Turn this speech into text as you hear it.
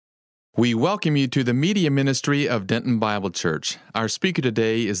We welcome you to the media ministry of Denton Bible Church. Our speaker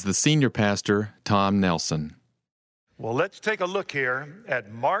today is the senior pastor, Tom Nelson. Well, let's take a look here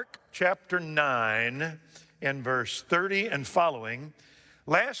at Mark chapter 9 and verse 30 and following.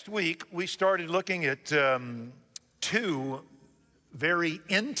 Last week, we started looking at two very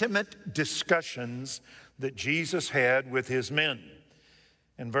intimate discussions that Jesus had with his men.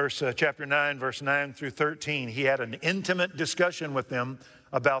 In chapter 9, verse 9 through 13, he had an intimate discussion with them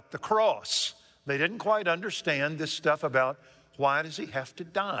about the cross. They didn't quite understand this stuff about why does he have to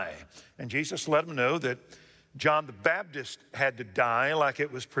die? And Jesus let them know that John the Baptist had to die like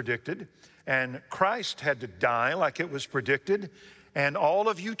it was predicted, and Christ had to die like it was predicted, and all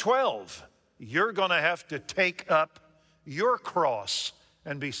of you 12, you're going to have to take up your cross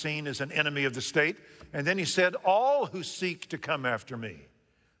and be seen as an enemy of the state. And then he said, all who seek to come after me,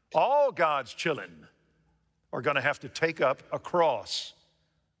 all God's children are going to have to take up a cross.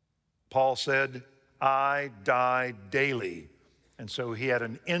 Paul said, I die daily. And so he had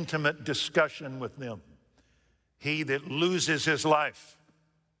an intimate discussion with them. He that loses his life,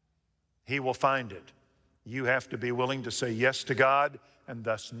 he will find it. You have to be willing to say yes to God and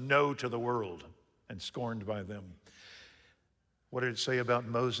thus no to the world and scorned by them. What did it say about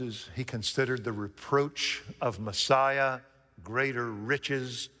Moses? He considered the reproach of Messiah greater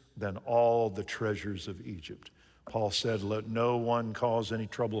riches than all the treasures of Egypt. Paul said, let no one cause any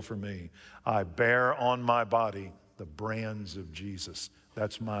trouble for me. I bear on my body the brands of Jesus.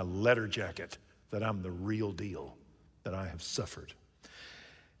 That's my letter jacket, that I'm the real deal, that I have suffered.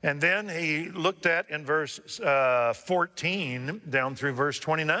 And then he looked at in verse 14 down through verse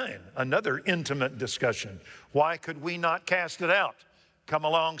 29, another intimate discussion. Why could we not cast it out? Come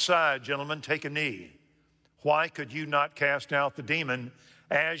alongside, gentlemen, take a knee. Why could you not cast out the demon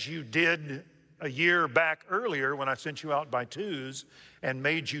as you did a year back earlier when I sent you out by twos and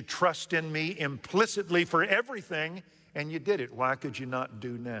made you trust in me implicitly for everything, and you did it? Why could you not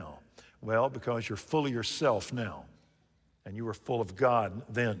do now? Well, because you're full of yourself now, and you were full of God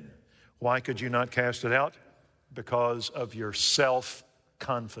then. Why could you not cast it out? Because of your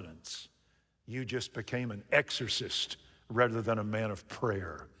self-confidence. You just became an exorcist rather than a man of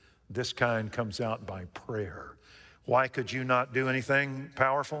prayer. This kind comes out by prayer. Why could you not do anything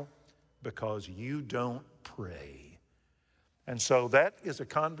powerful? Because you don't pray. And so that is a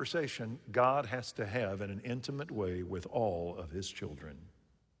conversation God has to have in an intimate way with all of his children.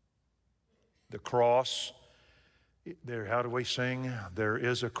 The cross, there, how do we sing? There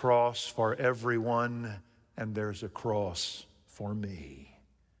is a cross for everyone, and there's a cross for me.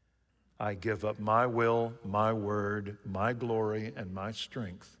 I give up my will, my word, my glory, and my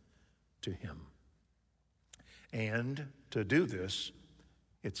strength to him. And to do this,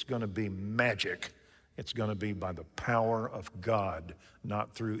 it's going to be magic. It's going to be by the power of God,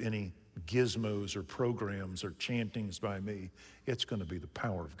 not through any gizmos or programs or chantings by me. It's going to be the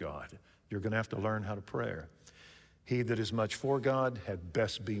power of God. You're going to have to learn how to pray. He that is much for God had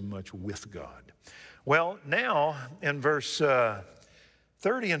best be much with God. Well, now in verse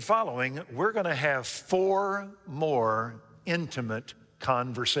 30 and following, we're going to have 4 more intimate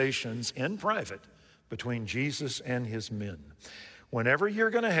conversations in private between Jesus and his men. Whenever you're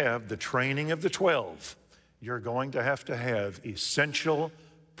going to have the training of the 12, you're going to have essential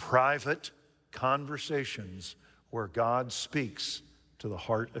private conversations where God speaks to the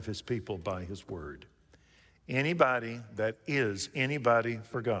heart of his people by his word. Anybody that is anybody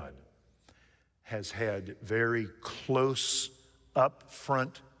for God has had very close,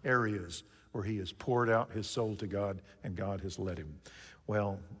 upfront areas where he has poured out his soul to God and God has led him.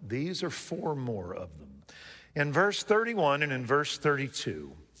 Well, these are 4 more of them. In verse 31 and in verse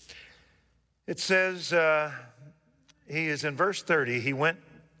 32, it says, he is in verse 30, he went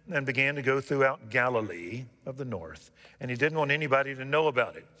and began to go throughout Galilee of the north, and he didn't want anybody to know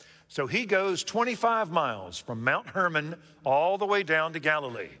about it. So he goes 25 miles from Mount Hermon all the way down to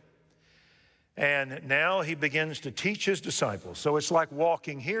Galilee. And now he begins to teach his disciples. So it's like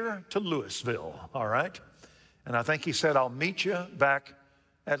walking here to Louisville, all right? And I think he said, I'll meet you back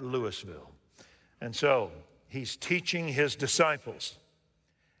at Louisville. And so he's teaching his disciples,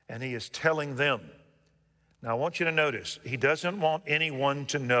 and he is telling them. Now, I want you to notice, he doesn't want anyone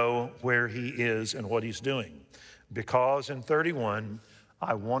to know where he is and what he's doing, because in 31,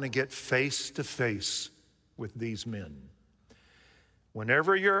 I want to get face to face with these men.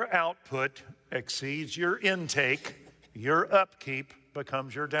 Whenever your output exceeds your intake, your upkeep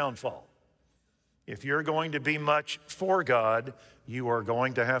becomes your downfall. If you're going to be much for God, you are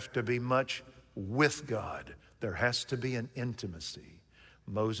going to have to be much with God. There has to be an intimacy.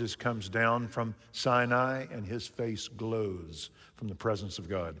 Moses comes down from Sinai and his face glows from the presence of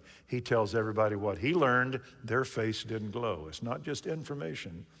God. He tells everybody what he learned. Their face didn't glow. It's not just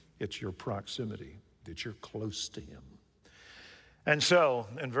information. It's your proximity, that you're close to him. And so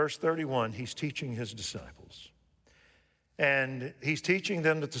in verse 31, he's teaching his disciples. And he's teaching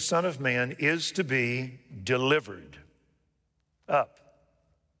them that the Son of Man is to be delivered up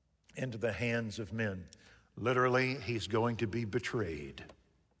into the hands of men. Literally, he's going to be betrayed.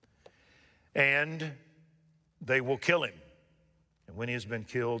 And they will kill him. And when he has been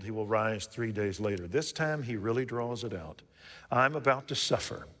killed, he will rise 3 days later. This time, he really draws it out. I'm about to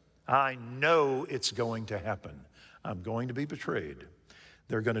suffer. I know it's going to happen. I'm going to be betrayed.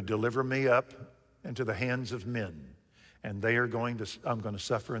 They're going to deliver me up into the hands of men. And I'm going to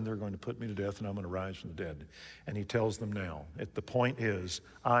suffer, and they're going to put me to death, and I'm going to rise from the dead. And he tells them now, the point is,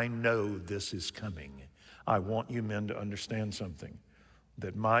 I know this is coming. I want you men to understand something,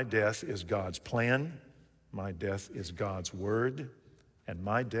 that my death is God's plan, my death is God's word, and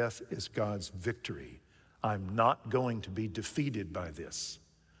my death is God's victory. I'm not going to be defeated by this.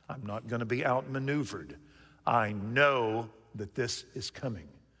 I'm not going to be outmaneuvered. I know that this is coming.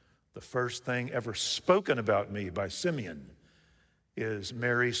 The first thing ever spoken about me by Simeon is,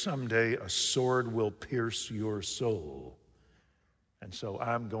 Mary, someday a sword will pierce your soul. And so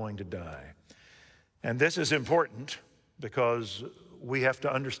I'm going to die. And this is important because we have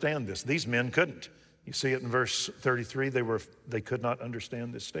to understand this. These men couldn't. You see it in verse 33, they could not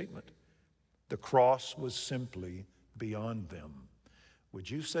understand this statement. The cross was simply beyond them. Would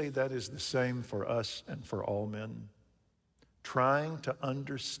you say that is the same for us and for all men? Trying to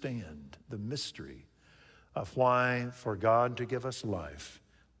understand the mystery of why, for God to give us life,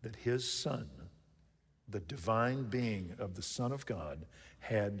 that his Son, the divine being of the Son of God,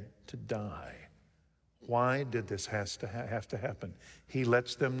 had to die. Why did this have to happen? He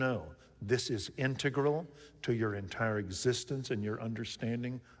lets them know this is integral to your entire existence and your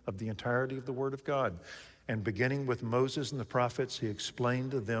understanding of the entirety of the Word of God. And beginning with Moses and the prophets, he explained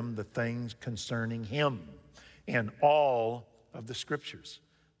to them the things concerning him and all of the Scriptures.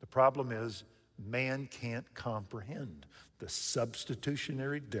 The problem is, man can't comprehend the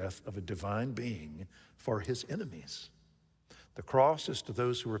substitutionary death of a divine being for his enemies. The cross is to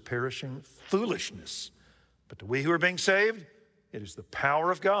those who are perishing foolishness, but to we who are being saved, it is the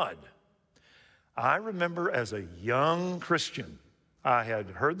power of God. I remember as a young Christian, I had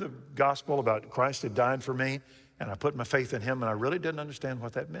heard the gospel about Christ had died for me, and I put my faith in him, and I really didn't understand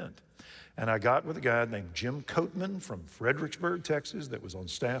what that meant. And I got with a guy named Jim Coatman from Fredericksburg, Texas, that was on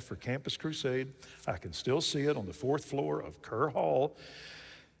staff for Campus Crusade. I can still see it on the 4th floor of Kerr Hall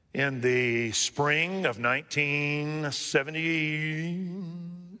in the spring of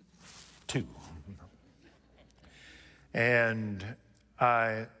 1972. And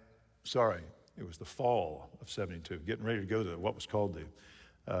it was the fall of 72, getting ready to go to what was called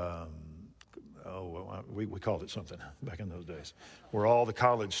we called it something back in those days, where all the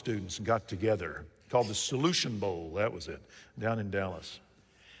college students got together, called the Solution Bowl, that was it, down in Dallas.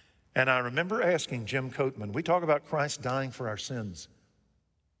 And I remember asking Jim Coatman, we talk about Christ dying for our sins.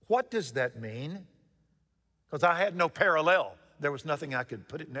 What does that mean? Because I had no parallel. There was nothing I could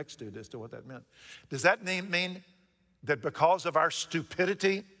put it next to as to what that meant. Does that mean that because of our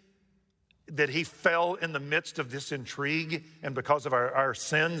stupidity, that he fell in the midst of this intrigue, and because of our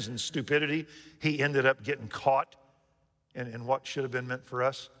sins and stupidity, he ended up getting caught in what should have been meant for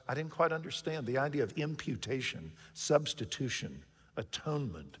us? I didn't quite understand the idea of imputation, substitution,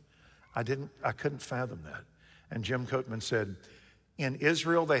 atonement. I couldn't fathom that. And Jim Coatman said, in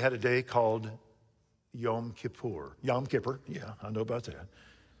Israel, they had a day called Yom Kippur. Yom Kippur, yeah, I know about that.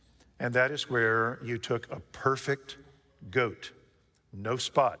 And that is where you took a perfect goat, no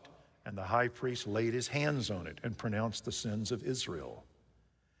spot, and the high priest laid his hands on it and pronounced the sins of Israel.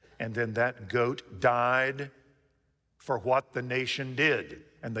 And then that goat died for what the nation did.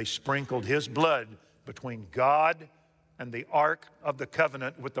 And they sprinkled his blood between God and the Ark of the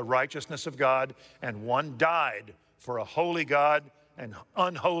Covenant with the righteousness of God. And one died for a holy God and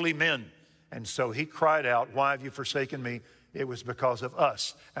unholy men. And so he cried out, why have you forsaken me? It was because of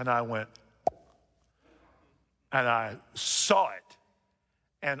us. And I went, and I saw it.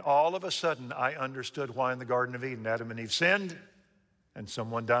 And all of a sudden, I understood why in the Garden of Eden, Adam and Eve sinned and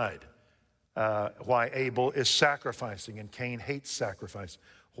someone died. Why Abel is sacrificing and Cain hates sacrifice.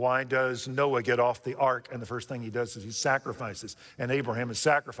 Why does Noah get off the ark and the first thing he does is he sacrifices, and Abraham is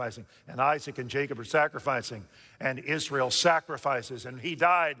sacrificing, and Isaac and Jacob are sacrificing, and Israel sacrifices, and he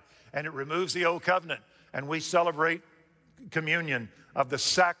died, and it removes the old covenant. And we celebrate communion of the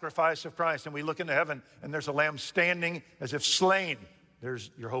sacrifice of Christ, and we look into heaven, and there's a lamb standing as if slain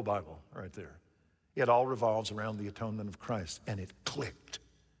There's your whole Bible right there. It all revolves around the atonement of Christ. And it clicked,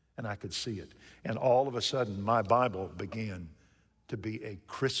 and I could see it. And all of a sudden, my Bible began to be a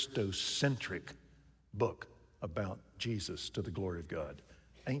Christocentric book about Jesus to the glory of God.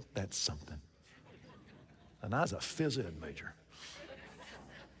 Ain't that something? And I was a phys ed major.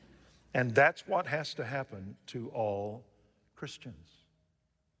 And that's what has to happen to all Christians.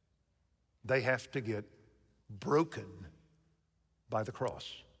 They have to get broken by the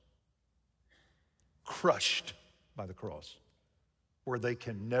cross, crushed by the cross, where they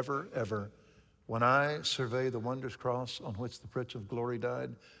can never, ever. When I survey the wondrous cross on which the Prince of Glory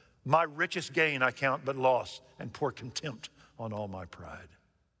died, my richest gain I count but loss, and pour contempt on all my pride.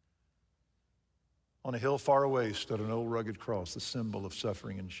 On a hill far away stood an old rugged cross, the symbol of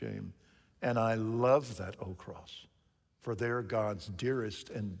suffering and shame. And I love that old cross, for there God's dearest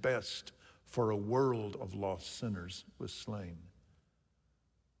and best for a world of lost sinners was slain.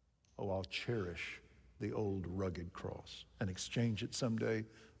 Oh, I'll cherish the old rugged cross and exchange it someday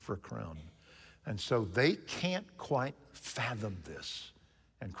for a crown. And so they can't quite fathom this.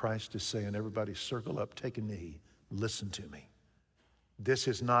 And Christ is saying, everybody circle up, take a knee, listen to me. This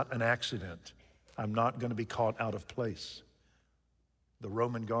is not an accident. I'm not going to be caught out of place. The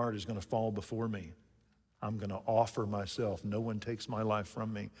Roman guard is going to fall before me. I'm going to offer myself. No one takes my life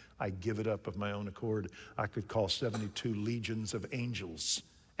from me. I give it up of my own accord. I could call 72 legions of angels,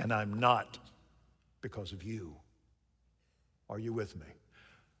 and I'm not, because of you. Are you with me?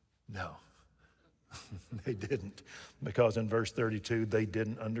 No. They didn't, because in verse 32, they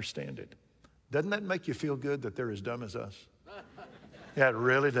didn't understand it. Doesn't that make you feel good that they're as dumb as us? Yeah, it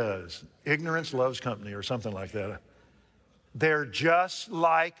really does. Ignorance loves company, or something like that. They're just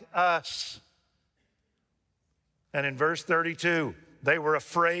like us. And in verse 32, they were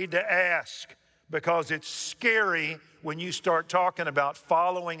afraid to ask, because it's scary when you start talking about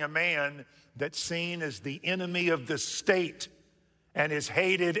following a man that's seen as the enemy of the state and is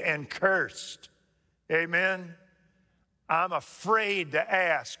hated and cursed. Amen? I'm afraid to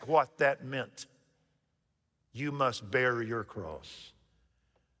ask what that meant. You must bear your cross.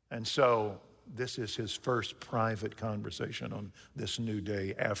 And so this is his first private conversation on this new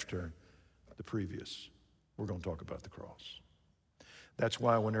day after the previous. We're going to talk about the cross. That's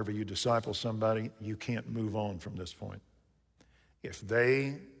why whenever you disciple somebody, you can't move on from this point. If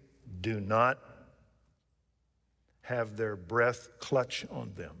they do not have their breath clutch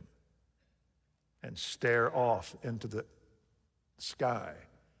on them and stare off into the sky,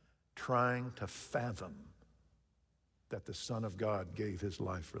 trying to fathom that the Son of God gave his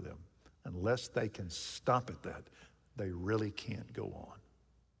life for them, unless they can stop at that, they really can't go on.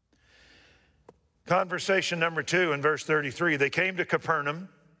 Conversation number 2 in verse 33, they came to Capernaum,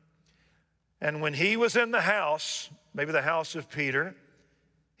 and when he was in the house, maybe the house of Peter,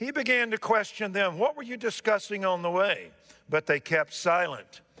 he began to question them. What were you discussing on the way? But they kept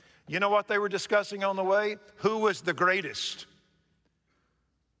silent. You know what they were discussing on the way? Who was the greatest?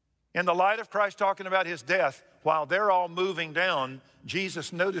 In the light of Christ talking about his death, while they're all moving down,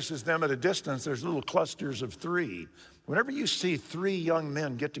 Jesus notices them at a distance. There's little clusters of 3. Whenever you see 3 young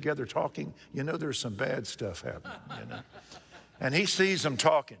men get together talking, you know there's some bad stuff happening, you know. And he sees them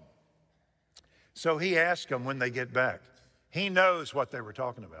talking. So he asks them when they get back. He knows what they were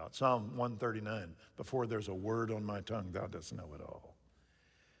talking about. Psalm 139, before there's a word on my tongue, thou dost know it all.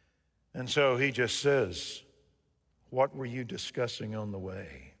 And so he just says, what were you discussing on the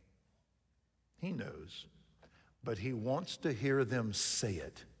way? He knows, but he wants to hear them say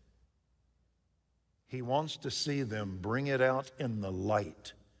it. He wants to see them bring it out in the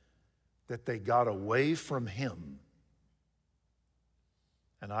light that they got away from him.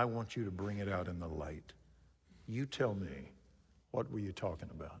 And I want you to bring it out in the light. You tell me, what were you talking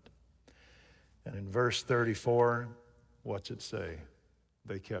about? And in verse 34, what's it say?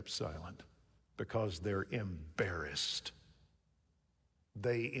 They kept silent because they're embarrassed.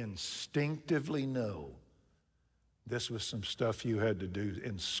 They instinctively know this was some stuff you had to do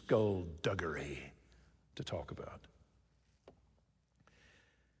in skullduggery to talk about.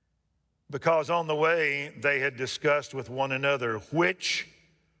 Because on the way, they had discussed with one another which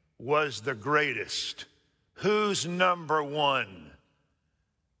was the greatest. Who's number one?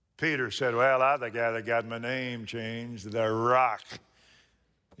 Peter said, well, I'm the guy that got my name changed, the Rock.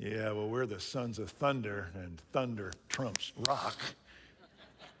 Yeah, well, we're the sons of thunder, and thunder trumps rock.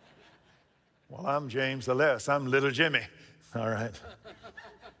 Well, I'm James the Less. I'm Little Jimmy. All right.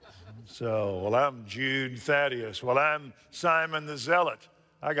 So, well, I'm Jude Thaddeus. Well, I'm Simon the Zealot.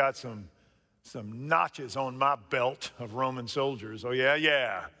 I got some notches on my belt of Roman soldiers. Oh,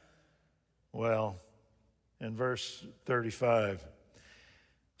 yeah. Well, in verse 35,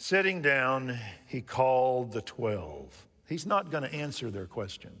 Sitting down, he called the 12. He's not going to answer their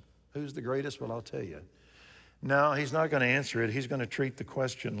question. Who's the greatest? Well, I'll tell you. No, he's not going to answer it. He's going to treat the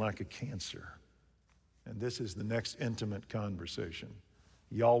question like a cancer. And this is the next intimate conversation.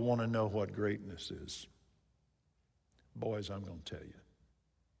 Y'all want to know what greatness is? Boys, I'm going to tell you.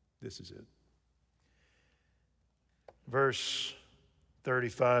 This is it. Verse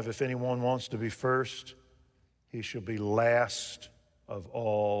 35, if anyone wants to be first, he shall be last of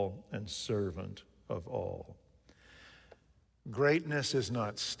all and servant of all. Greatness is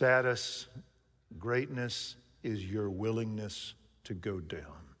not status. Greatness is your willingness to go down.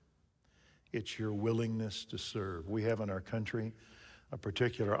 It's your willingness to serve. We have in our country a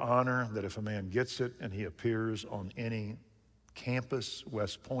particular honor that if a man gets it and he appears on any campus,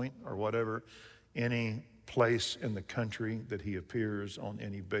 West Point or whatever, any place in the country that he appears on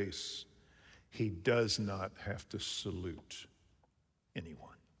any base, he does not have to salute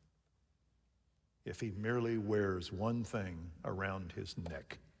anyone. If he merely wears one thing around his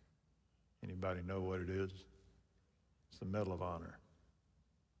neck. Anybody know what it is? It's the Medal of Honor.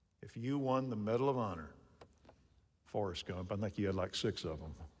 If you won the Medal of Honor, Forrest Gump, I think you had like 6 of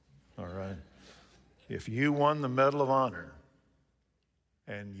them, all right? If you won the Medal of Honor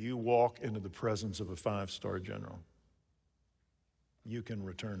and you walk into the presence of a 5-star general, you can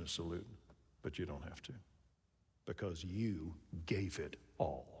return a salute, but you don't have to because you gave it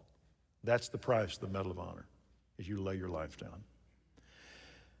all. That's the price of the Medal of Honor, is you lay your life down.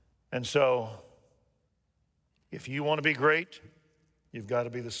 And so, if you want to be great, you've got to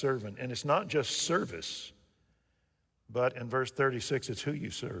be the servant. And it's not just service, but in verse 36, it's who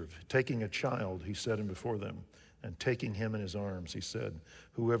you serve. Taking a child, he set him before them, and taking him in his arms, he said,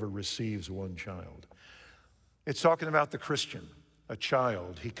 whoever receives one child. It's talking about the Christian, a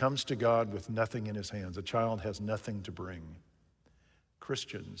child. He comes to God with nothing in his hands. A child has nothing to bring.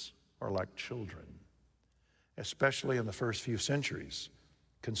 Christians are like children, especially in the first few centuries.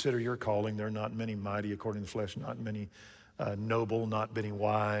 Consider your calling. There are not many mighty according to the flesh, not many noble, not many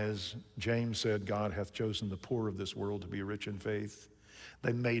wise. James said, God hath chosen the poor of this world to be rich in faith.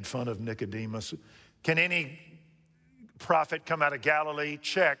 They made fun of Nicodemus. Can any prophet come out of Galilee?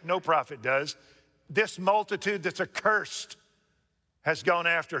 Check. No prophet does. This multitude that's accursed has gone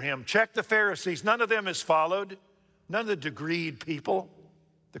after him. Check the Pharisees. None of them has followed. None of the degreed people.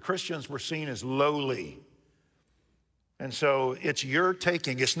 The Christians were seen as lowly. And so it's your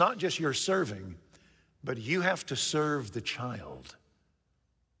taking. It's not just your serving, but you have to serve the child.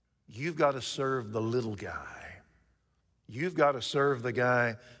 You've got to serve the little guy. You've got to serve the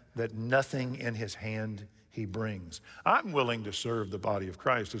guy that nothing in his hand he brings. I'm willing to serve the body of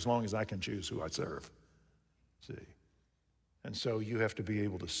Christ as long as I can choose who I serve. See? And so you have to be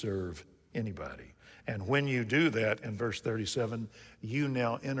able to serve anybody. And when you do that, in verse 37, you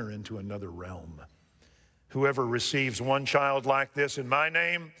now enter into another realm. Whoever receives one child like this in my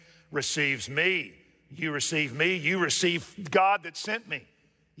name receives me. You receive me, you receive God that sent me.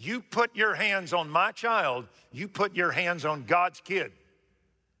 You put your hands on my child, you put your hands on God's kid.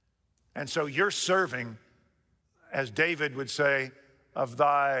 And so you're serving, as David would say, of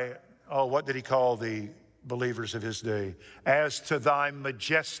thy, what did he call the believers of his day? As to thy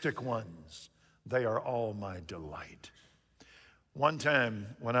majestic ones, they are all my delight. One time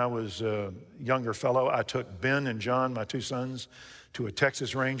when I was a younger fellow, I took Ben and John, my 2 sons, to a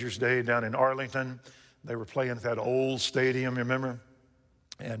Texas Rangers day down in Arlington. They were playing at that old stadium, remember?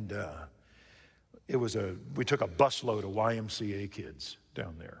 And we took a busload of YMCA kids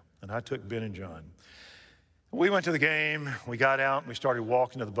down there. And I took Ben and John. We went to the game, we got out, and we started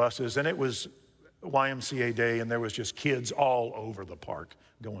walking to the buses, and it was YMCA day, and there was just kids all over the park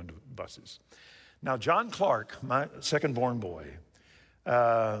going to buses. Now, John Clark, my second-born boy,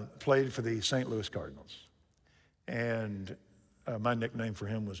 played for the St. Louis Cardinals. And my nickname for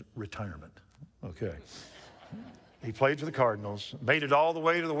him was Retirement. Okay. He played for the Cardinals, made it all the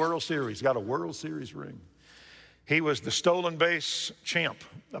way to the World Series, got a World Series ring. He was the stolen base champ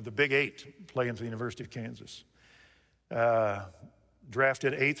of the Big 8, playing for the University of Kansas.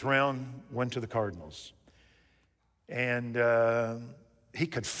 Drafted 8th round, went to the Cardinals. And he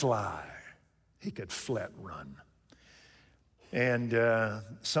could fly. He could flat run. And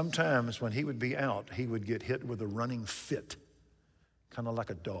sometimes when he would be out, he would get hit with a running fit, kind of like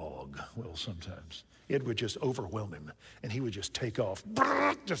a dog will sometimes. It would just overwhelm him, and he would just take off,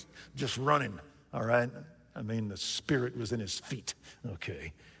 just running, all right? I mean, the spirit was in his feet,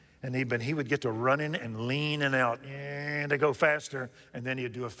 okay? And he would get to running and leaning out, and to go faster, and then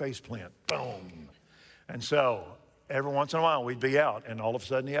he'd do a face plant, boom. And so every once in a while, we'd be out, and all of a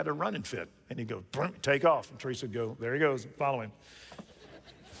sudden, he had a running fit, and he'd go, take off, and Teresa would go, there he goes, follow him.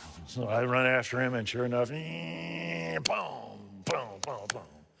 So I run after him, and sure enough, boom, boom, boom, boom.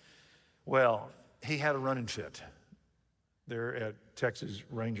 Well, he had a running fit there at Texas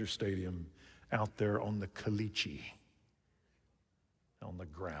Ranger Stadium out there on the caliche, on the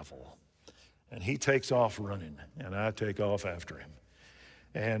gravel. And he takes off running, and I take off after him.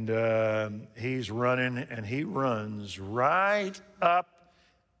 And he's running, and he runs right up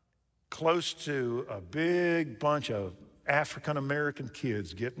close to a big bunch of African-American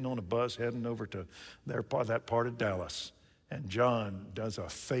kids getting on a bus heading over to that part of Dallas. And John does a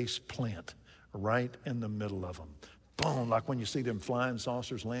face plant right in the middle of them. Boom, like when you see them flying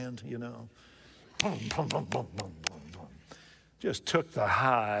saucers land, you know. Boom, boom, boom, boom, boom, boom, boom. Just took the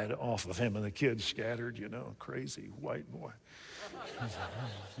hide off of him, and the kids scattered, you know, crazy white boy.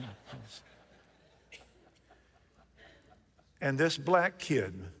 And this black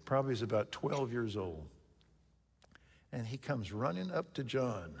kid probably is about 12 years old. And he comes running up to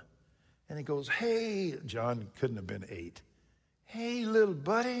John. And he goes, hey, John couldn't have been 8. Hey, little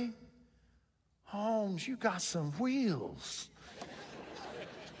buddy, Holmes, you got some wheels.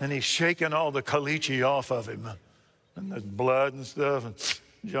 And he's shaking all the caliche off of him and the blood and stuff. And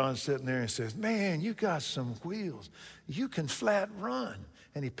John's sitting there and says, man, you got some wheels. You can flat run.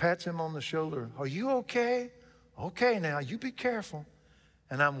 And he pats him on the shoulder. Are you okay? Okay, now, you be careful.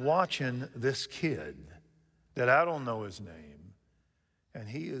 And I'm watching this kid that I don't know his name. And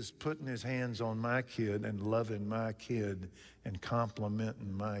he is putting his hands on my kid and loving my kid and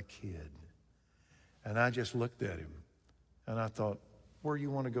complimenting my kid. And I just looked at him. And I thought, where do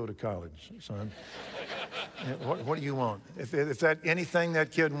you want to go to college, son? What do you want? If that anything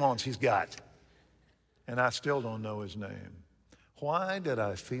that kid wants, he's got. And I still don't know his name. Why did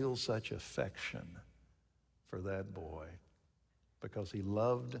I feel such affection for that boy? Because he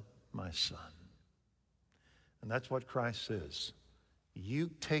loved my son. And that's what Christ says.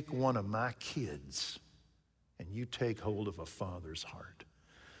 You take one of my kids and you take hold of a father's heart.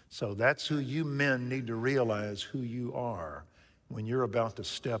 So that's who you men need to realize who you are when you're about to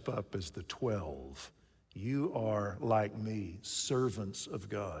step up as the 12. You are, like me, servants of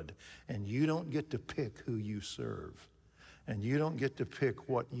God. And you don't get to pick who you serve. And you don't get to pick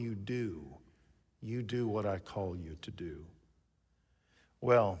what you do. You do what I call you to do.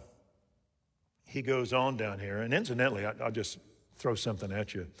 Well, he goes on down here. And incidentally, I'll just throw something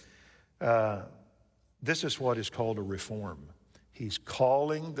at you. This is what is called a reform. He's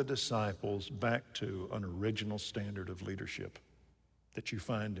calling the disciples back to an original standard of leadership that you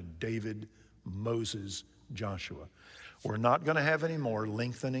find in David, Moses, Joshua. We're not going to have any more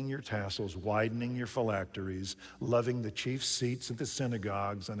lengthening your tassels, widening your phylacteries, loving the chief seats at the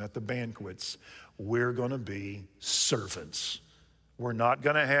synagogues and at the banquets. We're going to be servants. We're not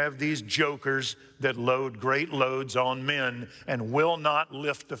going to have these jokers that load great loads on men and will not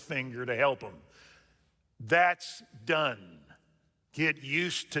lift a finger to help them. That's done. Get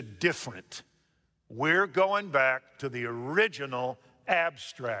used to different. We're going back to the original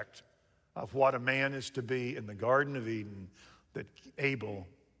abstract of what a man is to be in the Garden of Eden, that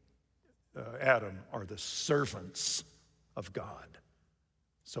Adam are the servants of God.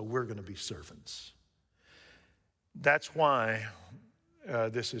 So we're going to be servants. That's why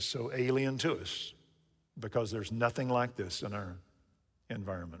this is so alien to us, because there's nothing like this in our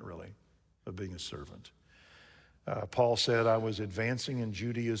environment, really, of being a servant. Paul said, I was advancing in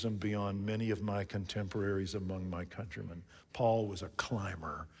Judaism beyond many of my contemporaries among my countrymen. Paul was a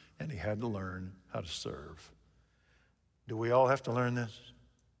climber, and he had to learn how to serve. Do we all have to learn this?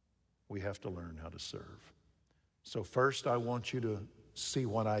 We have to learn how to serve. So first, I want you to see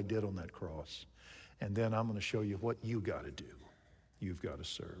what I did on that cross, and then I'm going to show you what you got to do. You've got to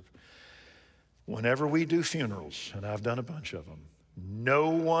serve. Whenever we do funerals, and I've done a bunch of them, no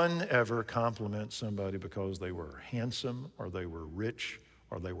one ever compliments somebody because they were handsome, or they were rich,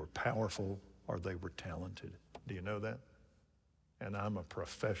 or they were powerful, or they were talented. Do you know that? And I'm a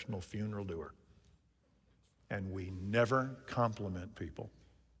professional funeral doer. And we never compliment people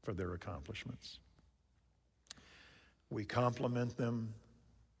for their accomplishments. We compliment them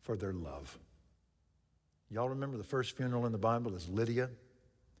for their love. Y'all remember the first funeral in the Bible is Lydia?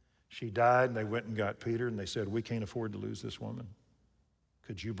 She died, and they went and got Peter, and they said, we can't afford to lose this woman.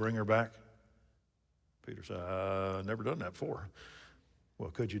 Could you bring her back? Peter said, I've never done that before.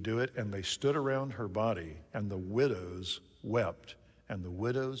 Well, could you do it? And they stood around her body, and the widows wept, and the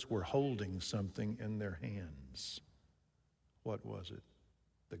widows were holding something in their hands. What was it?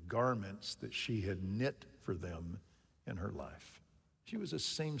 The garments that she had knit for them in her life. She was a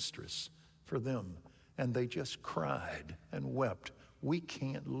seamstress for them, and they just cried and wept. We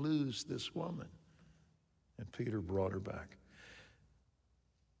can't lose this woman. And Peter brought her back.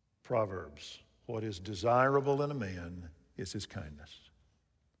 Proverbs, what is desirable in a man is his kindness.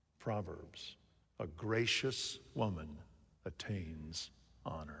 Proverbs, a gracious woman attains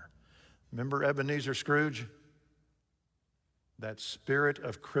honor. Remember Ebenezer Scrooge? That spirit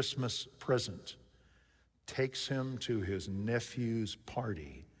of Christmas present takes him to his nephew's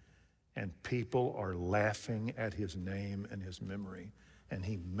party, and people are laughing at his name and his memory, and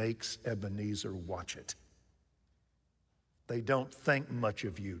he makes Ebenezer watch it. They don't think much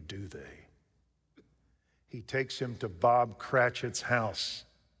of you, do they? He takes him to Bob Cratchit's house.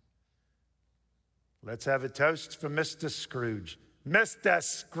 Let's have a toast for Mr. Scrooge. Mr.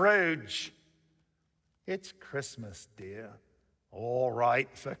 Scrooge! It's Christmas, dear. All right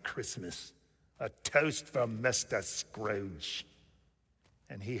for Christmas. A toast for Mr. Scrooge.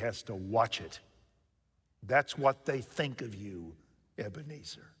 And he has to watch it. That's what they think of you,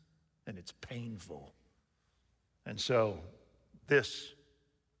 Ebenezer. And it's painful. And so this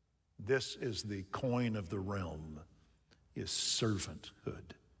is the coin of the realm, is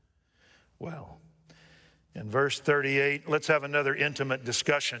servanthood. Well, in verse 38, let's have another intimate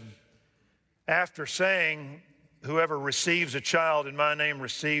discussion. After saying, whoever receives a child in my name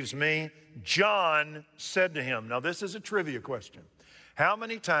receives me, John said to him, now this is a trivia question. How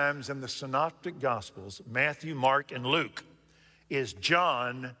many times in the Synoptic Gospels, Matthew, Mark, and Luke, is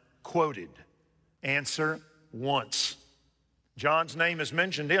John quoted? Answer, once. John's name is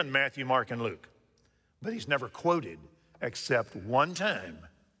mentioned in Matthew, Mark, and Luke, but he's never quoted except one time,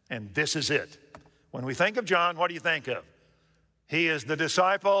 and this is it. When we think of John, what do you think of? He is the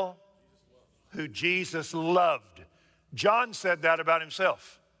disciple who Jesus loved. John said that about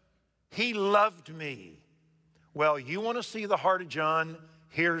himself. He loved me. Well, you want to see the heart of John?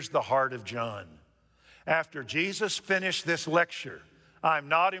 Here's the heart of John. After Jesus finished this lecture, I'm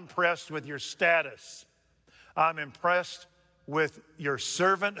not impressed with your status. I'm impressed with your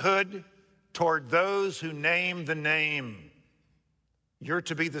servanthood toward those who name the name. You're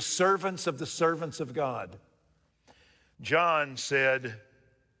to be the servants of God. John said,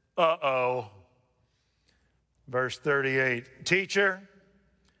 uh-oh. Verse 38, teacher,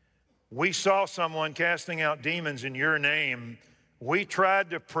 we saw someone casting out demons in your name. We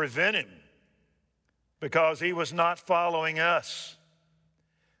tried to prevent him because he was not following us.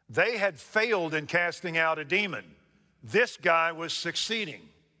 They had failed in casting out a demon. This guy was succeeding.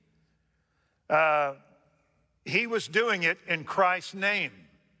 He was doing it in Christ's name.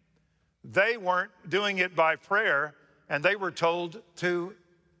 They weren't doing it by prayer, and they were told to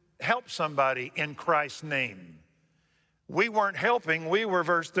help somebody in Christ's name. We weren't helping, we were,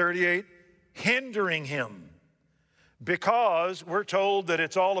 verse 38, hindering him. Because we're told that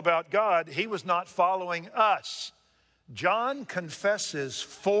it's all about God, he was not following us. John confesses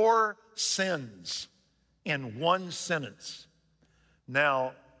 4 sins in one sentence.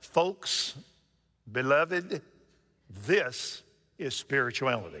 Now, folks, beloved, this is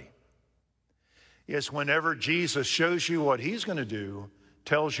spirituality. It's whenever Jesus shows you what he's going to do,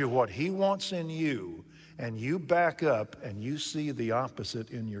 tells you what he wants in you, and you back up and you see the opposite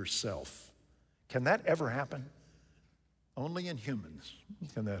in yourself. Can that ever happen? Only in humans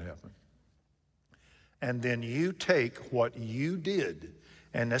can that happen. And then you take what you did,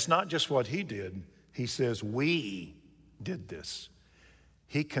 and that's not just what he did. He says, we did this.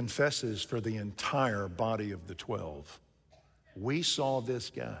 He confesses for the entire body of the 12. We saw this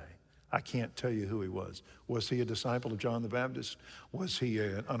guy. I can't tell you who he was. Was he a disciple of John the Baptist? Was he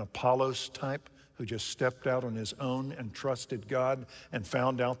an Apollos type who just stepped out on his own and trusted God and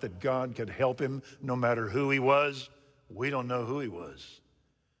found out that God could help him no matter who he was? We don't know who he was.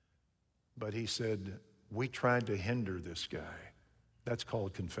 But he said, we tried to hinder this guy. That's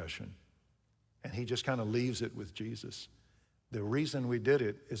called confession. And he just kind of leaves it with Jesus. The reason we did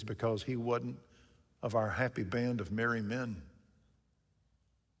it is because he wasn't of our happy band of merry men.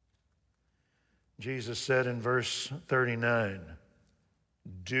 Jesus said in verse 39,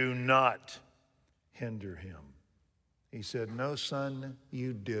 do not hinder him. He said, no, son,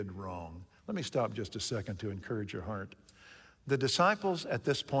 you did wrong. Let me stop just a second to encourage your heart. The disciples at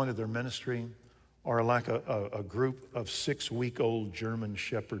this point of their ministry are like a group of 6-week-old German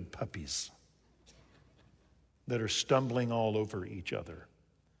shepherd puppies that are stumbling all over each other.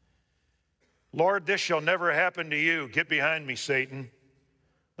 Lord, this shall never happen to you. Get behind me, Satan.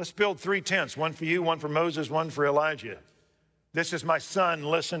 Let's build 3 tents, one for you, one for Moses, one for Elijah. This is my son,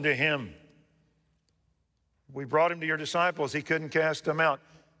 listen to him. We brought him to your disciples, he couldn't cast them out.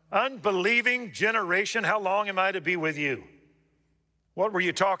 Unbelieving generation, how long am I to be with you? What were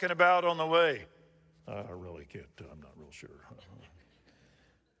you talking about on the way? I really can't, I'm not real sure.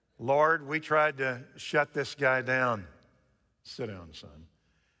 Lord, we tried to shut this guy down. Sit down, son.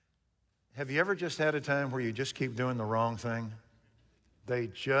 Have you ever just had a time where you just keep doing the wrong thing? They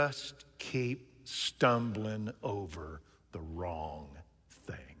just keep stumbling over the wrong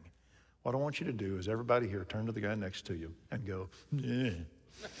thing. What I want you to do is everybody here turn to the guy next to you and go, yeah.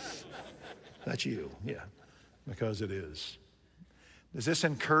 That's you, yeah, because it is. Does this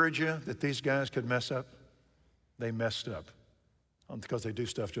encourage you that these guys could mess up? They messed up because they do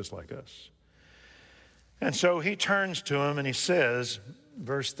stuff just like us. And so he turns to him and he says,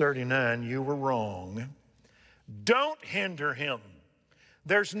 verse 39, you were wrong. Don't hinder him.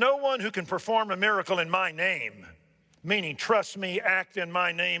 There's no one who can perform a miracle in my name, meaning trust me, act in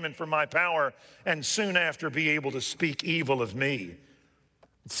my name and for my power, and soon after be able to speak evil of me.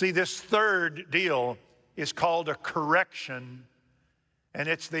 See, this third deal is called a correction, and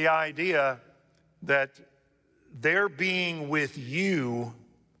it's the idea that their being with you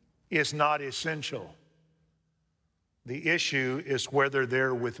is not essential. The issue is whether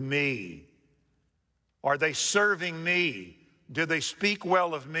they're with me. Are they serving me? Do they speak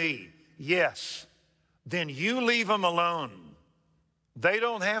well of me? Yes. Then you leave them alone. They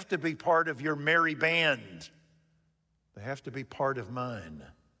don't have to be part of your merry band. They have to be part of mine.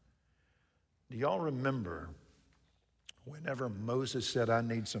 Do y'all remember whenever Moses said, I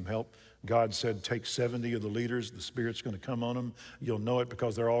need some help, God said, take 70 of the leaders. The Spirit's going to come on them. You'll know it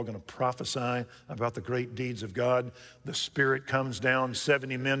because they're all going to prophesy about the great deeds of God. The Spirit comes down,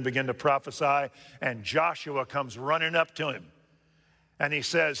 70 men begin to prophesy, and Joshua comes running up to him. And he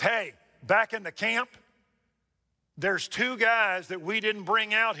says, hey, back in the camp, there's two guys that we didn't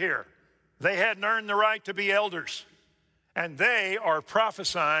bring out here. They hadn't earned the right to be elders. And they are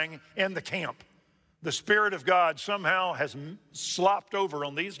prophesying in the camp. The Spirit of God somehow has slopped over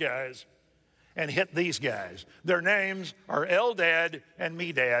on these guys and hit these guys. Their names are Eldad and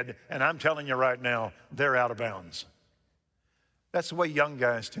Medad, and I'm telling you right now, they're out of bounds. That's the way young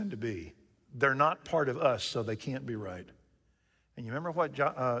guys tend to be. They're not part of us, so they can't be right. And you remember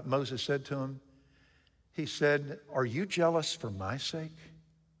what Moses said to him? He said, are you jealous for my sake?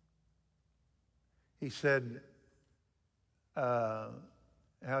 He said, how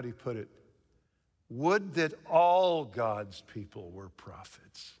do you put it? Would that all God's people were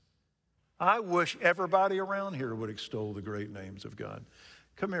prophets. I wish everybody around here would extol the great names of God.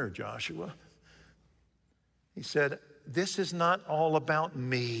 Come here, Joshua. He said, this is not all about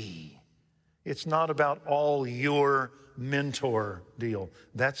me. It's not about all your mentor deal.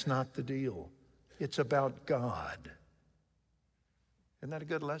 That's not the deal. It's about God. Isn't that a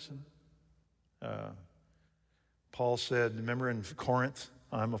good lesson? Paul said, remember in Corinth,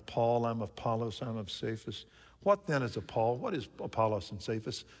 I'm of Paul, I'm of Apollos, I'm of Cephas. What then is Paul? What is Apollos and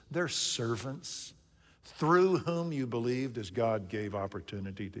Cephas? They're servants through whom you believed as God gave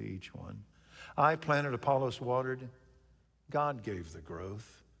opportunity to each one. I planted, Apollos watered. God gave the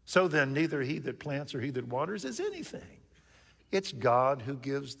growth. So then neither he that plants or he that waters is anything. It's God who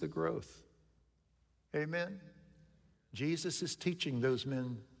gives the growth. Amen? Jesus is teaching those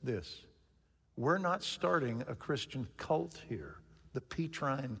men this. We're not starting a Christian cult here. The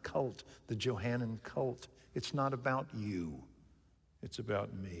Petrine cult, the Johannine cult. It's not about you. It's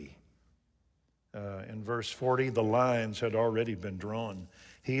about me. In verse 40, the lines had already been drawn.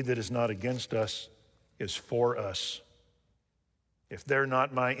 He that is not against us is for us. If they're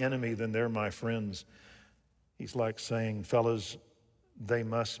not my enemy, then they're my friends. He's like saying, fellas, they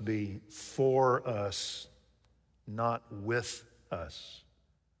must be for us, not with us.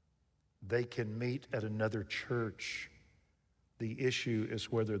 They can meet at another church. The issue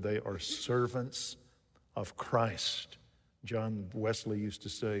is whether they are servants of Christ. John Wesley used to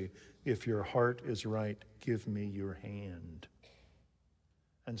say, if your heart is right, give me your hand.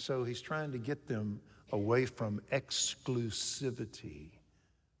 And so he's trying to get them away from exclusivity,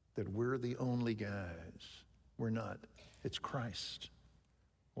 that we're the only guys. We're not. It's Christ.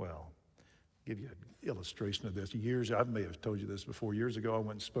 Well, I'll give you an illustration of this. I may have told you this before. Years ago, I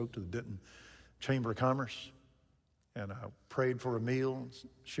went and spoke to the Denton Chamber of Commerce, and I prayed for a meal,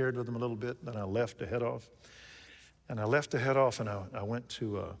 shared with them a little bit, then I left to head off. And I left to head off, and I went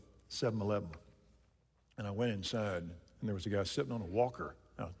to 7-Eleven, and I went inside, and there was a guy sitting on a walker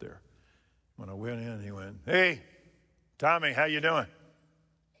out there. When I went in, he went, hey, Tommy, how you doing?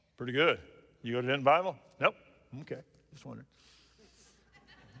 Pretty good. You go to Denton Bible? Nope. Okay, just wondering.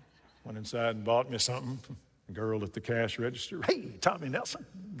 Went inside and bought me something. A girl at the cash register, hey, Tommy Nelson,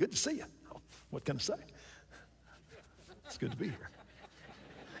 good to see you. Oh, what can I say? It's good to be here.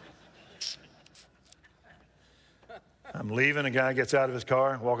 I'm leaving. A guy gets out of his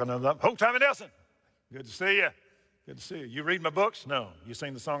car, walking up. Oh, Tommy Nelson, good to see you. Good to see you. You read my books? No. You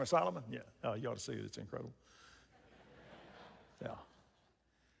sing the Song of Solomon? Yeah. Oh, you ought to see it. It's incredible. Yeah.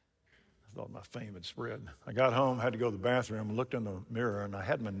 I thought my fame had spread. I got home, had to go to the bathroom, and looked in the mirror, and I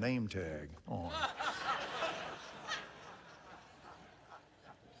had my name tag on.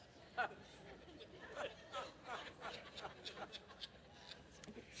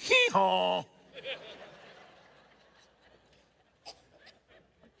 Hee-haw.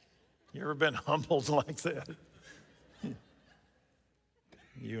 You ever been humbled like that?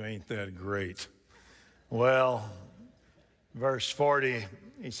 You ain't that great. Well, verse 40,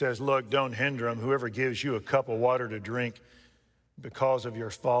 he says, look, don't hinder him. Whoever gives you a cup of water to drink because of your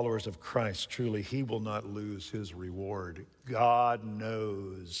followers of Christ, truly he will not lose his reward. God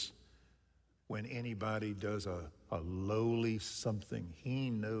knows when anybody does a lowly something. He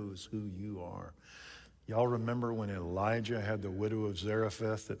knows who you are. Y'all remember when Elijah had the widow of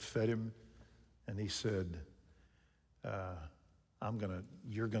Zarephath that fed him? And he said,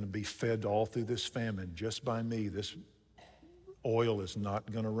 you're going to be fed all through this famine just by me. This oil is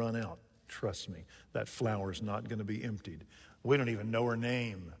not going to run out. Trust me, that flour is not going to be emptied. We don't even know her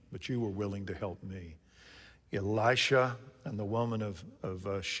name, but you were willing to help me. Elisha and the woman of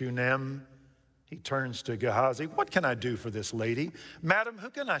Shunem, he turns to Gehazi. What can I do for this lady? Madam,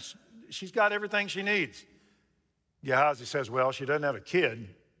 she's got everything she needs. Gehazi says, well, she doesn't have a kid.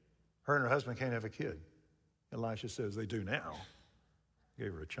 Her and her husband can't have a kid. Elisha says, they do now.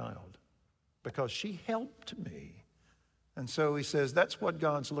 Gave her a child because she helped me. And so he says, that's what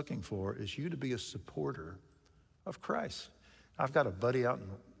God's looking for, is you to be a supporter of Christ. I've got a buddy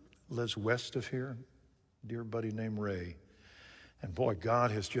lives west of here, dear buddy named Ray. And boy,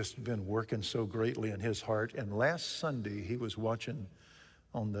 God has just been working so greatly in his heart. And last Sunday, he was watching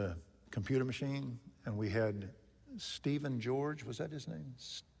on the computer machine, and we had Stephen George, was that his name?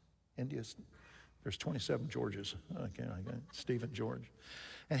 There's 27 Georges. Okay, Stephen George.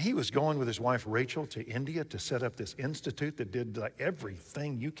 And he was going with his wife Rachel to India to set up this institute that did like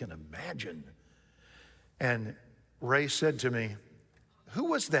everything you can imagine. And Ray said to me, who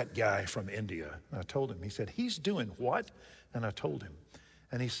was that guy from India? And I told him. He said, he's doing what? And I told him.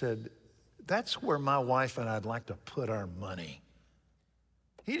 And he said, that's where my wife and I'd like to put our money.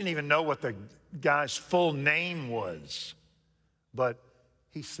 He didn't even know what the guy's full name was. But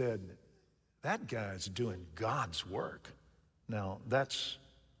he said, that guy's doing God's work. Now, that's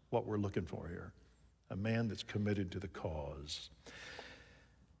what we're looking for here. A man that's committed to the cause.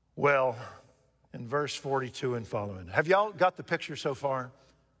 Well, in verse 42 and following, have y'all got the picture so far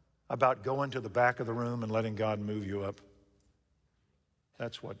about going to the back of the room and letting God move you up?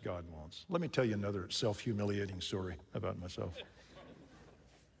 That's what God wants. Let me tell you another self-humiliating story about myself.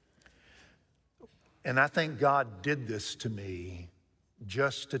 And I think God did this to me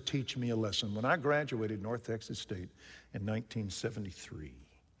just to teach me a lesson. When I graduated North Texas State in 1973,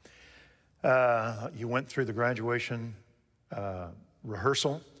 you went through the graduation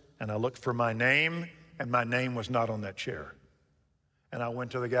rehearsal, and I looked for my name, and my name was not on that chair. And I went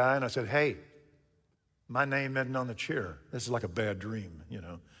to the guy, and I said, hey, my name isn't on the chair. This is like a bad dream, you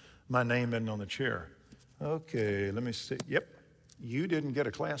know. My name isn't on the chair. Okay, let me see. Yep, you didn't get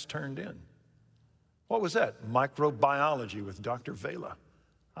a class turned in. What was that? Microbiology with Dr. Vela.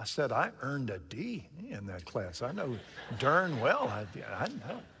 I said, I earned a D in that class. I know darn well I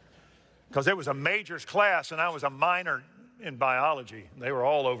know. Because it was a majors class and I was a minor in biology. They were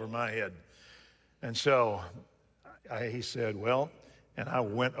all over my head. And so he said, well, and I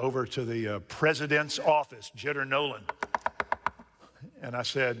went over to the president's office, Jitter Nolan. And I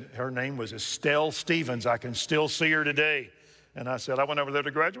said, her name was Estelle Stevens. I can still see her today. And I said, I went over there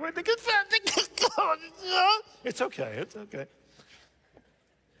to graduate. It's okay, it's okay.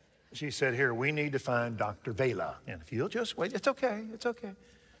 She said, here, we need to find Dr. Vela. And if you'll just wait, it's okay, it's okay.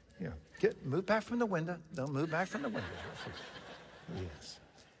 Here, move back from the window. Don't move back from the window. Yes.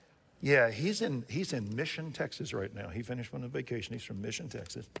 Yeah, he's in Mission, Texas right now. He finished one on vacation. He's from Mission,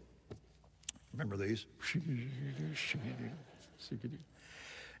 Texas. Remember these?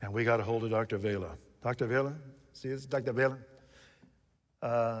 And we got a hold of Dr. Vela. Dr. Vela? See this, Dr. Vela?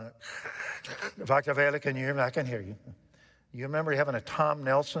 Dr. Vela, can you hear me? I can hear you. You remember having a Tom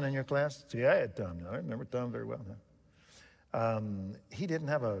Nelson in your class? See, I had Tom. I remember Tom very well. He didn't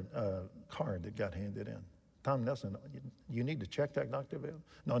have a card that got handed in. Tom Nelson, you need to check that, Dr.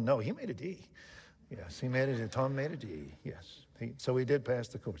 Vela? No, he made a D. Yes, he made it. Tom made a D. Yes. So he did pass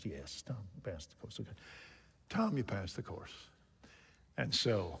the course. Yes, Tom passed the course. Okay. Tom, you passed the course. And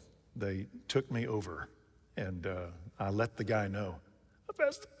so they took me over, and I let the guy know, I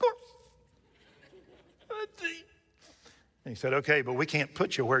passed the course. And he said, okay, but we can't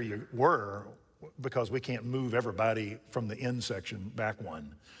put you where you were because we can't move everybody from the end section back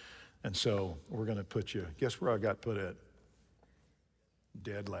one. And so we're going to put you, guess where I got put at?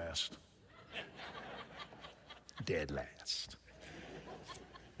 Dead last. Dead last.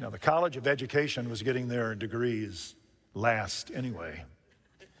 Now, the College of Education was getting their degrees last anyway.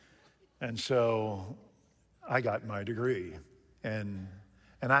 And so I got my degree. And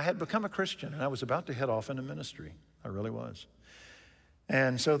I had become a Christian, and I was about to head off into ministry. I really was.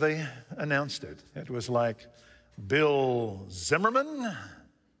 And so they announced it. It was like Bill Zimmerman,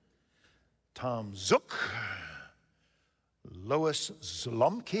 Tom Zook, Lois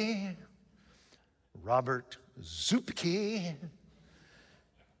Zlomke, Robert Zupke,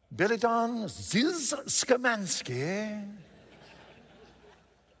 Billy Don Ziz Skamansky,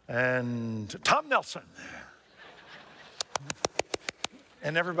 and Tom Nelson.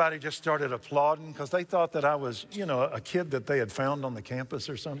 And everybody just started applauding because they thought that I was, a kid that they had found on the campus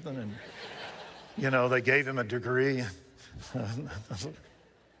or something. And, they gave him a degree.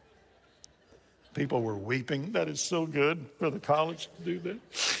 People were weeping. That is so good for the college to do that.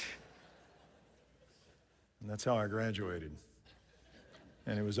 And that's how I graduated.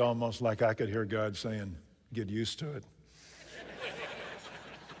 And it was almost like I could hear God saying, get used to it.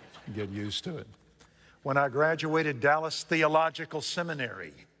 Get used to it. When I graduated Dallas Theological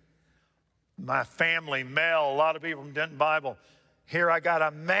Seminary, my family, Mel, a lot of people from Denton Bible, here I got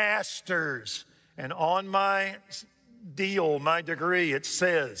a master's. And on my deal, my degree, it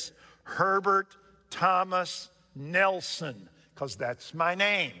says Herbert Thomas Nelson, because that's my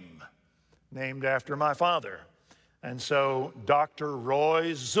name, named after my father. And so Dr.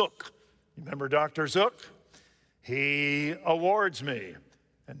 Roy Zook, you remember Dr. Zook? He awards me.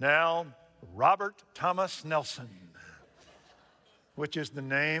 And now Robert Thomas Nelson, which is the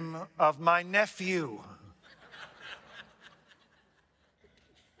name of my nephew.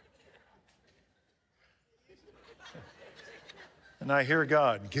 And I hear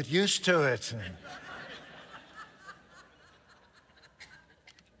God, get used to it.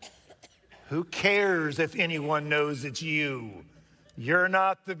 Who cares if anyone knows it's you? You're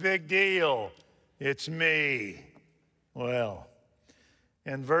not the big deal. It's me. Well,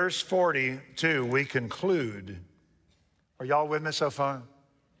 in verse 42, we conclude. Are y'all with me so far?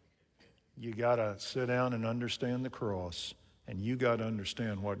 You got to sit down and understand the cross, and you got to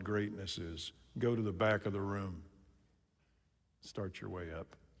understand what greatness is. Go to the back of the room. Start your way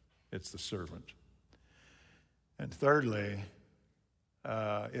up. It's the servant. And thirdly,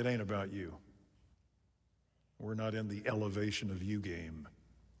 it ain't about you. We're not in the elevation of you game.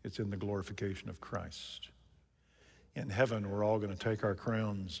 It's in the glorification of Christ. In heaven, we're all going to take our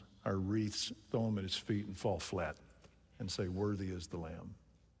crowns, our wreaths, throw them at his feet and fall flat and say, worthy is the Lamb.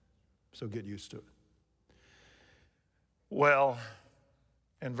 So get used to it. Well,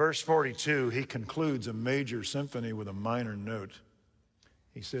 in verse 42, he concludes a major symphony with a minor note.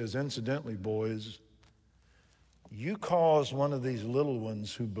 He says, incidentally, boys, you cause one of these little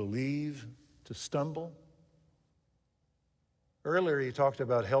ones who believe to stumble. Earlier, he talked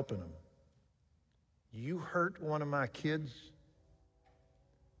about helping them. You hurt one of my kids.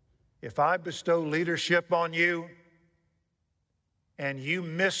 If I bestow leadership on you and you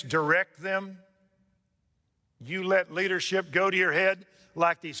misdirect them, you let leadership go to your head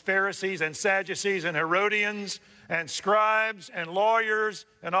like these Pharisees and Sadducees and Herodians and scribes and lawyers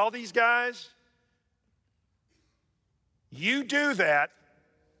and all these guys, you do that,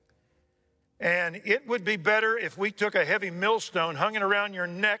 and it would be better if we took a heavy millstone, hung it around your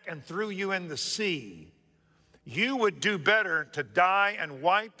neck, and threw you in the sea. You would do better to die and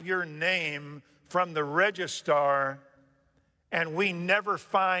wipe your name from the register, and we never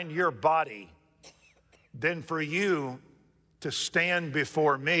find your body, than for you to stand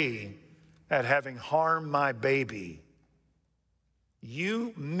before me at having harmed my baby.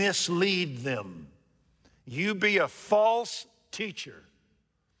 You mislead them. You be a false teacher.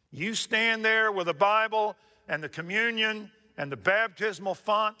 You stand there with the Bible and the communion and the baptismal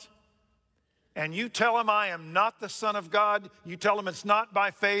font, and you tell them I am not the Son of God. You tell them it's not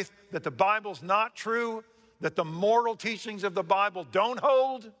by faith, that the Bible's not true, that the moral teachings of the Bible don't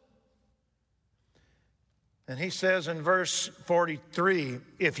hold. And he says in verse 43,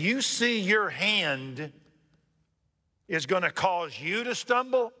 if you see your hand is going to cause you to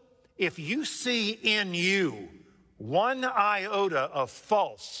stumble, if you see in you one iota of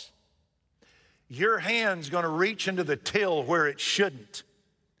false, your hand's going to reach into the till where it shouldn't.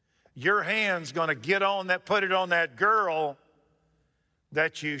 Your hand's going to get on that, put it on that girl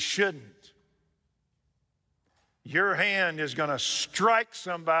that you shouldn't. Your hand is going to strike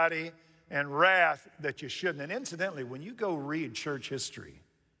somebody in wrath that you shouldn't. And incidentally, when you go read church history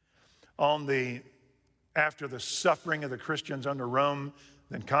after the suffering of the Christians under Rome,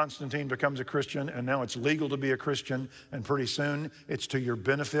 Then Constantine becomes a Christian, and now it's legal to be a Christian, and pretty soon it's to your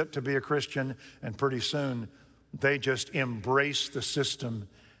benefit to be a Christian, and pretty soon they just embrace the system.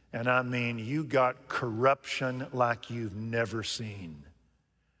 And I mean, you got corruption like you've never seen.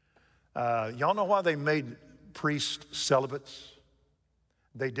 Y'all know why they made priests celibates?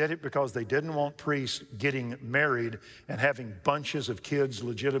 They did it because they didn't want priests getting married and having bunches of kids,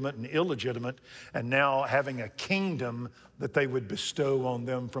 legitimate and illegitimate, and now having a kingdom that they would bestow on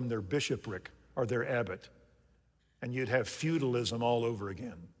them from their bishopric or their abbot. And you'd have feudalism all over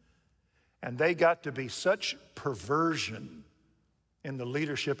again. And they got to be such perversion in the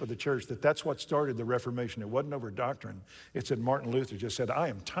leadership of the church that's what started the Reformation. It wasn't over doctrine. It's that Martin Luther just said, I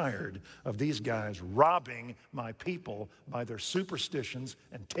am tired of these guys robbing my people by their superstitions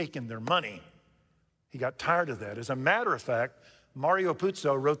and taking their money. He got tired of that. As a matter of fact, Mario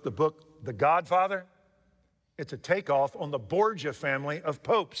Puzo wrote the book, The Godfather. It's a takeoff on the Borgia family of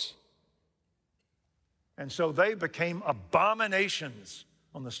popes. And so they became abominations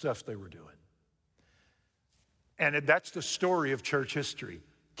on the stuff they were doing. And that's the story of church history.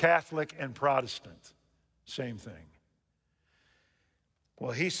 Catholic and Protestant, same thing.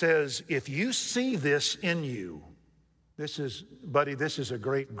 Well, he says, if you see this in you, this is a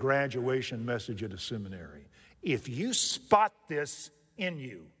great graduation message at a seminary. If you spot this in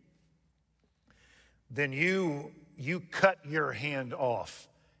you, then you cut your hand off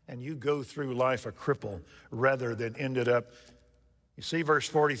and you go through life a cripple rather than ended up. You see verse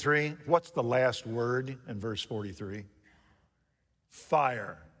 43? What's the last word in verse 43?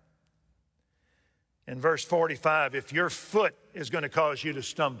 Fire. In verse 45, if your foot is going to cause you to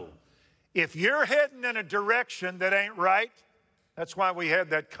stumble, if you're heading in a direction that ain't right, that's why we had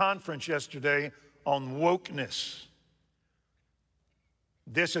that conference yesterday on wokeness.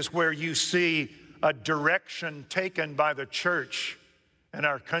 This is where you see a direction taken by the church in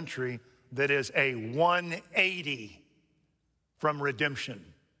our country that is a 180 from redemption.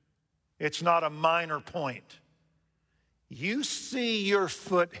 It's not a minor point. You see your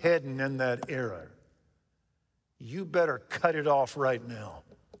foot heading in that error, you better cut it off right now.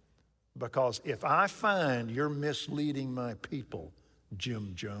 Because if I find you're misleading my people,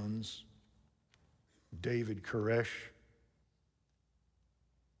 Jim Jones, David Koresh,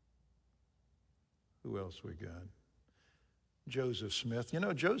 who else we got? Joseph Smith. You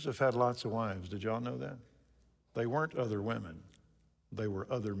know, Joseph had lots of wives. Did y'all know that? They weren't other women. They were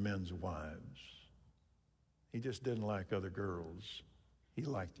other men's wives. He just didn't like other girls. He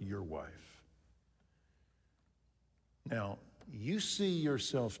liked your wife. Now, you see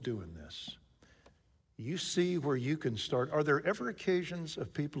yourself doing this. You see where you can start. Are there ever occasions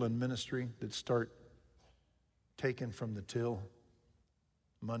of people in ministry that start taking from the till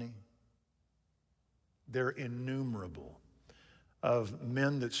money? They're innumerable. Of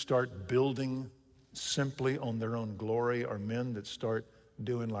men that start building simply on their own glory, or men that start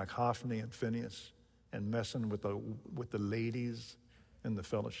doing like Hophni and Phinehas and messing with the ladies in the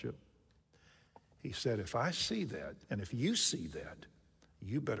fellowship. He said, if I see that, and if you see that,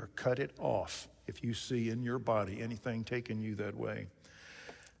 you better cut it off if you see in your body anything taking you that way.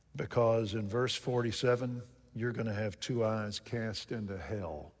 Because in verse 47, you're going to have two eyes cast into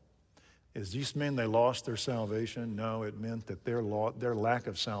hell. Does this mean they lost their salvation? No, it meant that their lack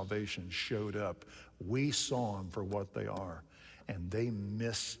of salvation showed up. We saw them for what they are, and they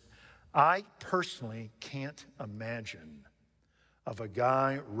miss. I personally can't imagine of a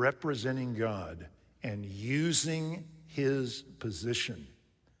guy representing God and using his position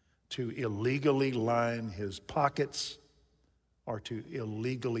to illegally line his pockets or to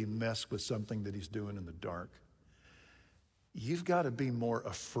illegally mess with something that he's doing in the dark. You've got to be more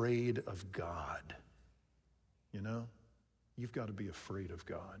afraid of God. You know? You've got to be afraid of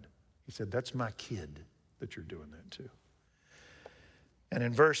God. He said, that's my kid that you're doing that to. And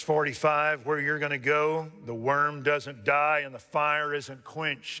in verse 45, where you're going to go, the worm doesn't die and the fire isn't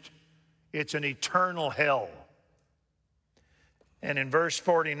quenched. It's an eternal hell. And in verse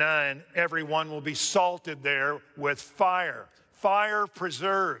 49, everyone will be salted there with fire. Fire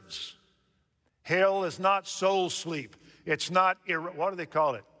preserves. Hell is not soul sleep. It's not, what do they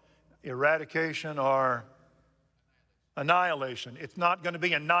call it? Eradication or annihilation. It's not going to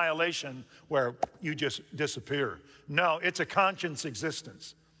be annihilation where you just disappear. No, it's a conscious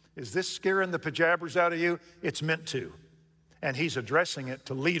existence. Is this scaring the pajabbers out of you? It's meant to. And he's addressing it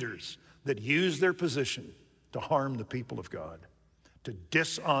to leaders that use their position to harm the people of God, to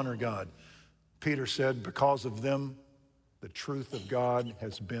dishonor God. Peter said, because of them, the truth of God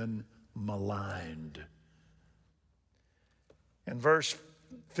has been maligned. In verse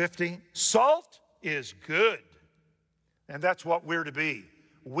 50, salt is good. And that's what we're to be.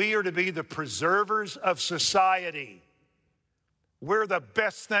 we are to be the preservers of society. We're the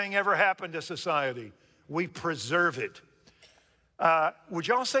best thing ever happened to society. We preserve it. Would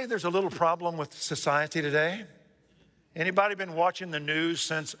y'all say there's a little problem with society today? Anybody been watching the news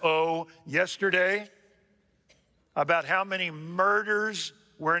since, yesterday? About how many murders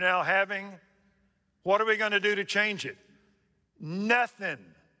we're now having? What are we going to do to change it? Nothing.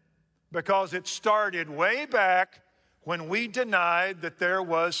 Because it started way back when we denied that there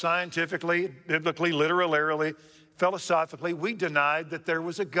was scientifically, biblically, literally, philosophically, we denied that there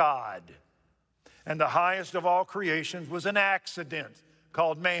was a God. And the highest of all creations was an accident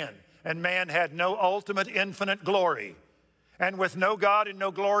called man. And man had no ultimate infinite glory. And with no God and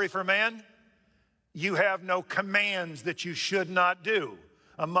no glory for man, you have no commands that you should not do,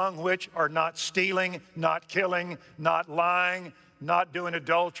 among which are not stealing, not killing, not lying, not doing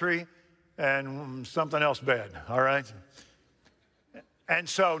adultery, and something else bad, all right? And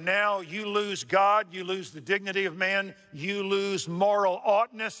so now you lose God, you lose the dignity of man, you lose moral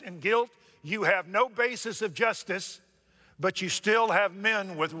oughtness and guilt. You have no basis of justice, but you still have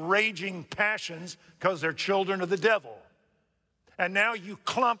men with raging passions because they're children of the devil. And now you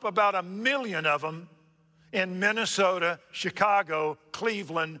clump about 1 million of them in Minnesota, Chicago,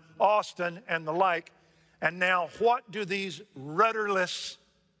 Cleveland, Austin, and the like. And now what do these rudderless,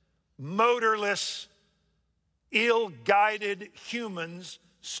 motorless, ill-guided humans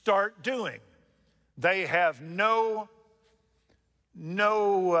start doing? They have no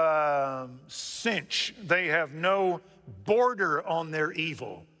cinch. They have no border on their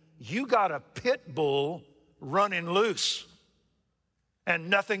evil. You got a pit bull running loose and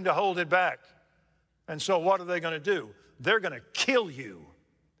nothing to hold it back. And so what are they going to do? They're going to kill you.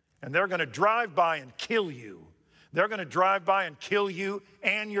 And they're going to drive by and kill you. They're going to drive by and kill you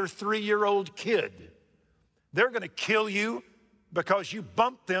and your 3-year-old kid. They're going to kill you because you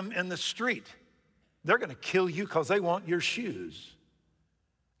bumped them in the street. They're going to kill you because they want your shoes.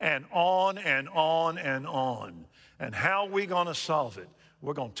 And on and on and on. And how are we going to solve it?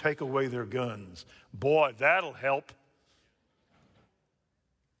 We're going to take away their guns. Boy, that'll help.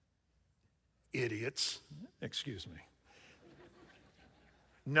 Idiots. Excuse me.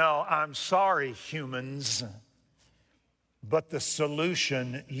 No, I'm sorry, humans. But the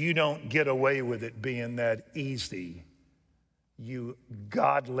solution, you don't get away with it being that easy. You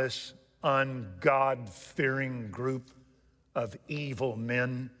godless, ungod-fearing group of evil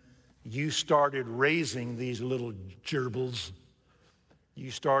men. You started raising these little gerbils.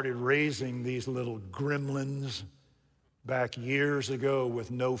 You started raising these little gremlins back years ago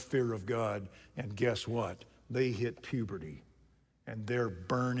with no fear of God. And guess what? They hit puberty and they're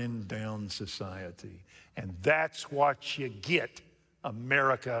burning down society. And that's what you get,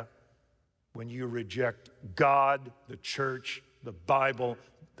 America, when you reject God, the church, the Bible,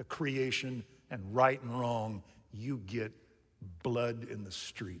 the creation, and right and wrong. You get blood in the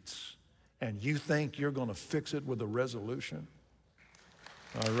streets. And you think you're going to fix it with a resolution?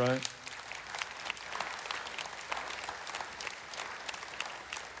 All right?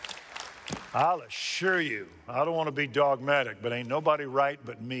 I'll assure you, I don't want to be dogmatic, but ain't nobody right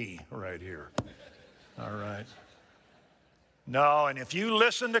but me right here. All right? No, and if you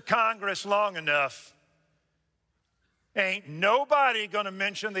listen to Congress long enough, ain't nobody going to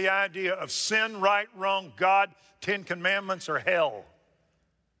mention the idea of sin, right, wrong, God, 10 Commandments, or hell.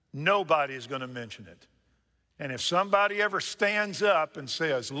 Nobody is going to mention it. And if somebody ever stands up and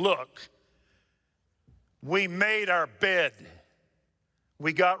says, look, we made our bed.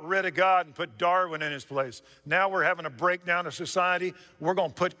 We got rid of God and put Darwin in his place. Now we're having a breakdown of society. We're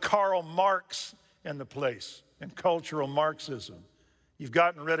going to put Karl Marx in the place and cultural Marxism. You've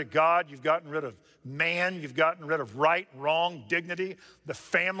gotten rid of God. You've gotten rid of man. You've gotten rid of right, wrong, dignity, the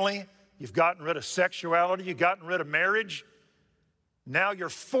family. You've gotten rid of sexuality. You've gotten rid of marriage. Now you're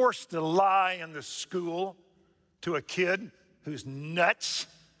forced to lie in the school to a kid who's nuts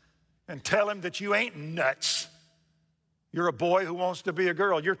and tell him that you ain't nuts. You're a boy who wants to be a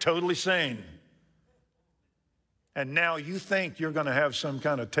girl. You're totally sane. And now you think you're going to have some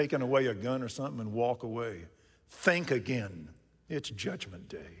kind of taking away a gun or something and walk away. Think again. It's Judgment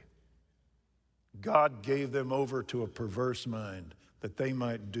Day. God gave them over to a perverse mind that they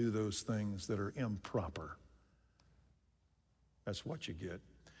might do those things that are improper. That's what you get.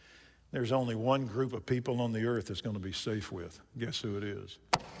 There's only one group of people on the earth that's going to be safe with. Guess who it is?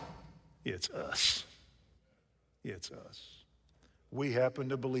 It's us. It's us. We happen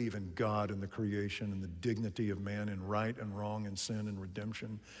to believe in God and the creation and the dignity of man and right and wrong and sin and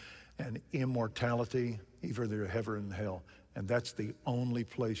redemption and immortality, either heaven and hell. And that's the only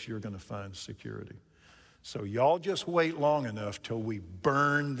place you're going to find security. So y'all just wait long enough till we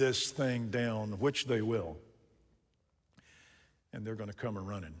burn this thing down, which they will. And they're going to come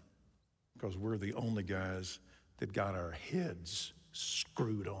a-running because we're the only guys that got our heads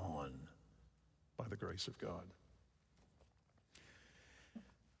screwed on by the grace of God.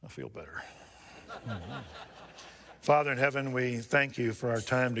 I feel better. Father in heaven, we thank you for our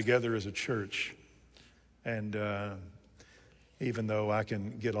time together as a church. And even though I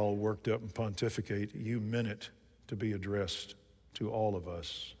can get all worked up and pontificate, you meant it to be addressed to all of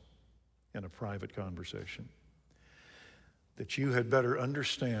us in a private conversation. That you had better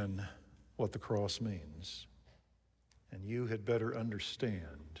understand what the cross means. And you had better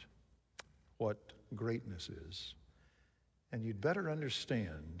understand what greatness is. And you'd better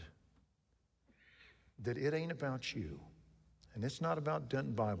understand that it ain't about you. And it's not about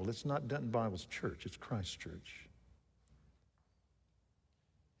Denton Bible. It's not Denton Bible's church. It's Christ's church.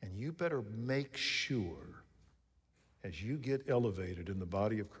 And you better make sure as you get elevated in the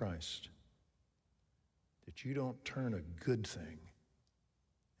body of Christ that you don't turn a good thing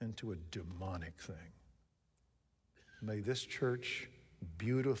into a demonic thing. May this church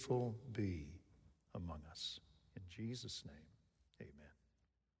beautiful be among us. In Jesus' name.